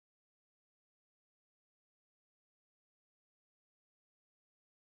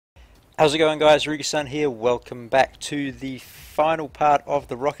How's it going, guys? Roogisan here. Welcome back to the final part of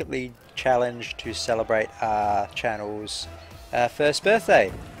the Rocket League challenge to celebrate our channel's first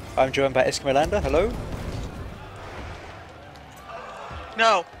birthday. I'm joined by Eskimolander. Hello.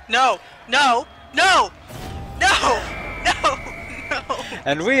 No, no, no, no, no, no, no.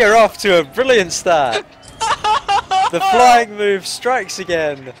 And we are off to a brilliant start. The flying move strikes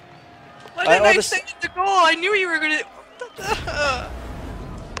again. Why didn't I say the goal? I knew you were gonna.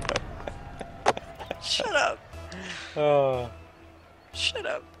 Shut up. Oh. Shut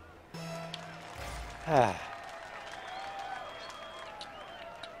up.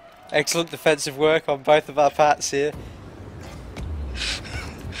 Excellent defensive work on both of our parts here.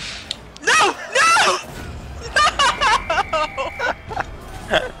 No! No!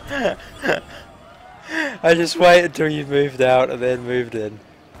 No! I just waited until you moved out and then moved in.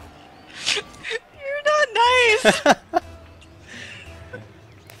 You're not nice!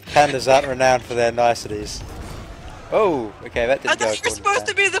 Pandas aren't renowned for their niceties. Oh, okay, that didn't go I thought you were supposed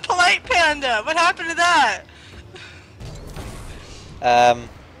to be the polite panda! What happened to that?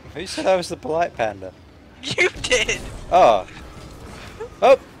 Who said I was the polite panda? You did! Oh.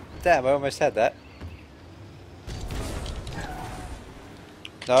 Oh! Damn, I almost had that.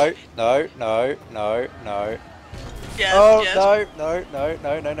 No, no, no, no, no. Yes, oh, yes. no, no, no,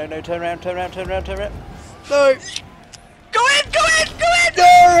 no, no, no, no, turn around, turn around, turn around, turn around. No! Go in, go in, go in!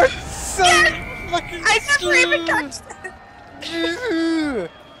 No! It's so fucking I never even touched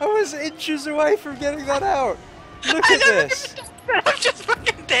it! I was inches away from getting that out! Look at this! I'm just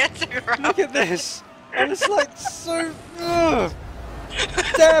fucking dancing around. Look at this! And it's like so... Ugh.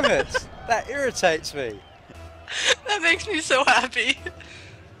 Damn it! That irritates me! That makes me so happy.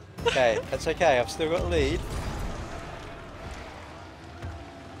 Okay, that's okay, I've still got a lead.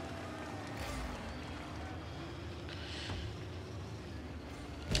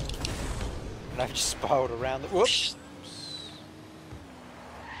 And I've just spiraled around the... Whoops!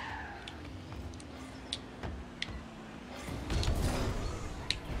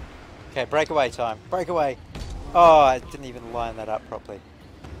 Okay, breakaway time. Breakaway! Oh, I didn't even line that up properly.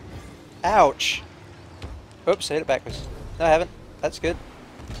 Ouch! Oops, I hit it backwards. No, I haven't. That's good.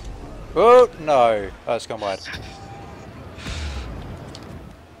 Oh, no. Oh, it's gone wide.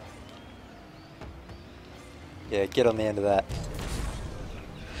 Yeah, get on the end of that.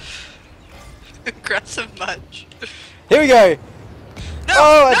 Aggressive much. Here we go! No!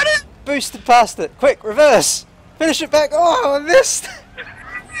 Oh, No, I no! boosted past it. Quick, reverse! Finish it back! Oh, I missed! What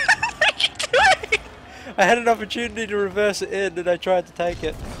are you doing? I had an opportunity to reverse it in and I tried to take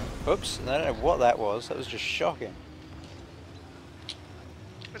it. Oops, and I don't know what that was. That was just shocking.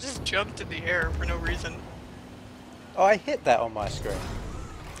 I just jumped in the air for no reason. Oh, I hit that on my screen.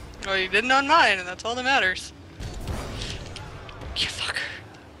 Well, you didn't on mine, and that's all that matters. You fucker.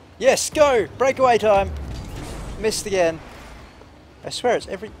 Yes, go! Breakaway time! Missed again. I swear it's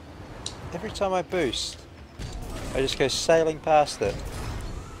every time I boost, I just go sailing past it.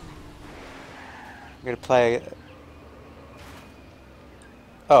 I'm gonna play...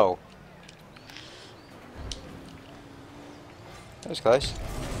 Oh. That was close.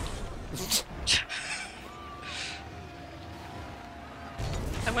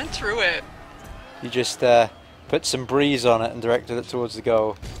 I went through it. You just put some breeze on it and directed it towards the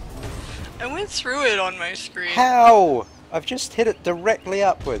goal. I went through it on my screen. How? I've just hit it directly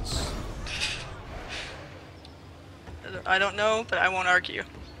upwards. I don't know, but I won't argue.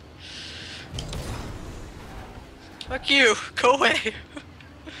 Fuck you. Go away. Here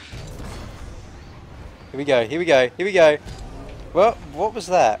we go, here we go, here we go. Well, what was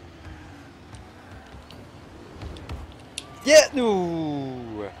that? Yeah,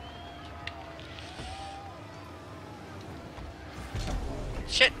 no.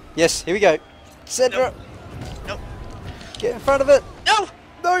 Shit. Yes, here we go. Centre. Nope. Nope. Get in front of it. No!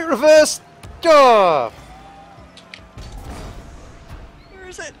 No, reverse. Oh. Where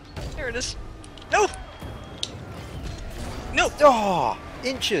is it? There it is. No! No! Oh,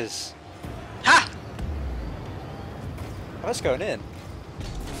 inches. Ha! Oh, that's going in.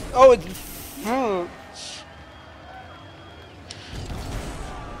 Oh, it...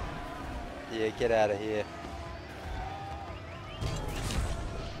 Yeah, get out of here.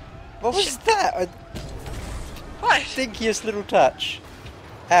 What was that? What? Stinkiest little touch.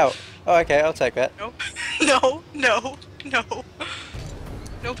 Ow. Oh, okay, I'll take that. No. No, no, no.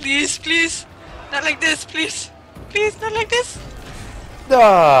 No, please, please. Not like this, please. Please, not like this.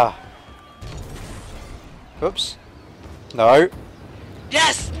 Ah. Oops. No.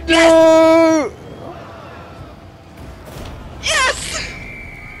 Yes! Yes! No! Yes!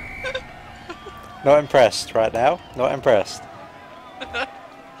 Not impressed right now. Not impressed.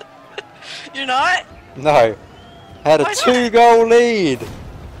 You're not? No. Had a Why not? 2-goal lead.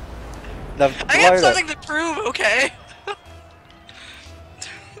 And I've I have blown something it. to prove, okay?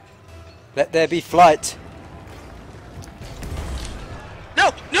 Let there be flight.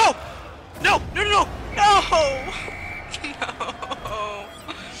 No! No! No! No! No! No! No!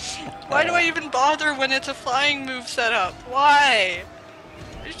 Why do I even bother when it's a flying move setup? Why?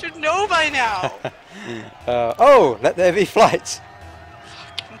 I should know by now. Oh, let there be flight.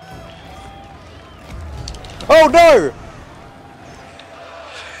 Oh no!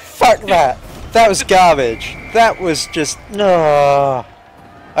 Fuck that. That was garbage. That was just no.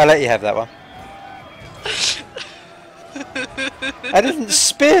 I'll let you have that one. I didn't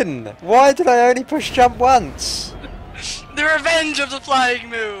spin. Why did I only push jump once? The revenge of the flying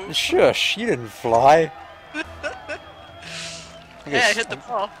move. Shush, you didn't fly. Yeah, I hit the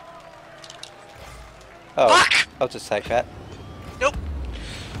ball. Oh, Fuck! I'll just take that. Nope.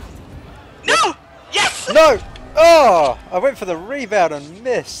 No! Yes! No! Oh! I went for the rebound and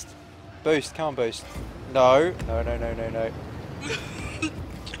missed. Boost, come on, boost. No. No, no, no, no, no.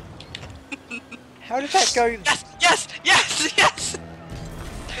 How did that go? Yes! Yes! Yes! Yes!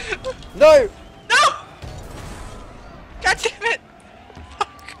 No! No! God damn it!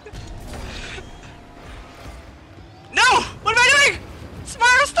 Fuck. No! What am I doing?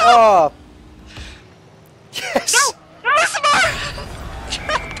 Samara, stop! Oh! Yes! No! No, Samara!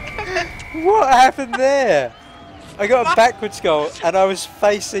 What happened there? I got a backwards goal and I was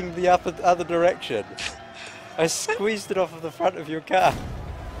facing the other direction. I squeezed it off of the front of your car.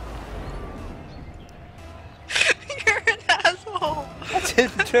 You're an asshole! I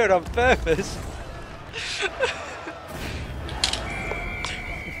didn't do it on purpose.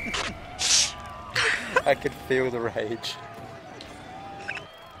 I could feel the rage.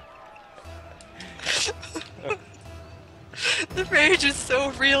 The rage is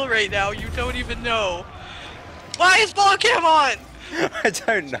so real right now, you don't even know. Why is ball cam on? I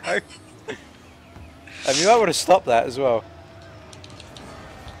don't know. I mean, I would have stopped that as well.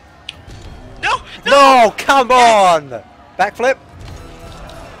 No! No! No, come on! Backflip?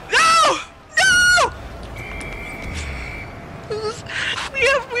 No! No!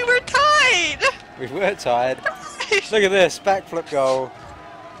 We were tied! We were tired. Look at this, backflip goal.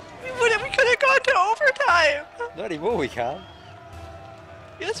 We could have gone to overtime! Not anymore, we can't.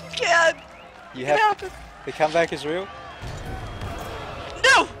 Yes, we can! You It have happened. the comeback is real.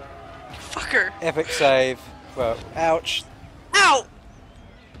 No! You fucker! Epic save. Well, ouch. Ow!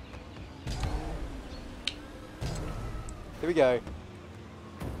 Here we go.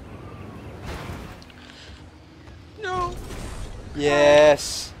 No.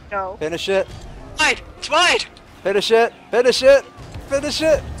 Yes. No. Finish it. Wide! It's wide! Finish it. Finish it. Finish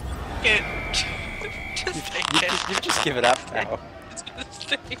it. It. Just take it. You've just given up now. Just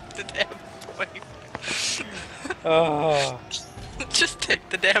take the damn point. Oh. Just take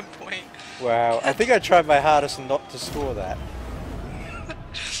the damn point. Wow. I think I tried my hardest not to score that.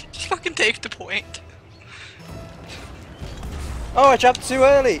 Just fucking take the point. Oh, I jumped too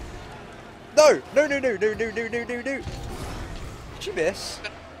early. No. No, no, no, no, no, no, no, no, no. Did you miss?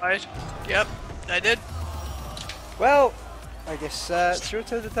 Right. Yep, I did. Well, I guess it's your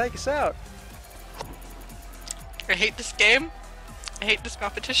turn to take us out. I hate this game. I hate this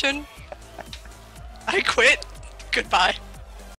competition. I quit. Goodbye.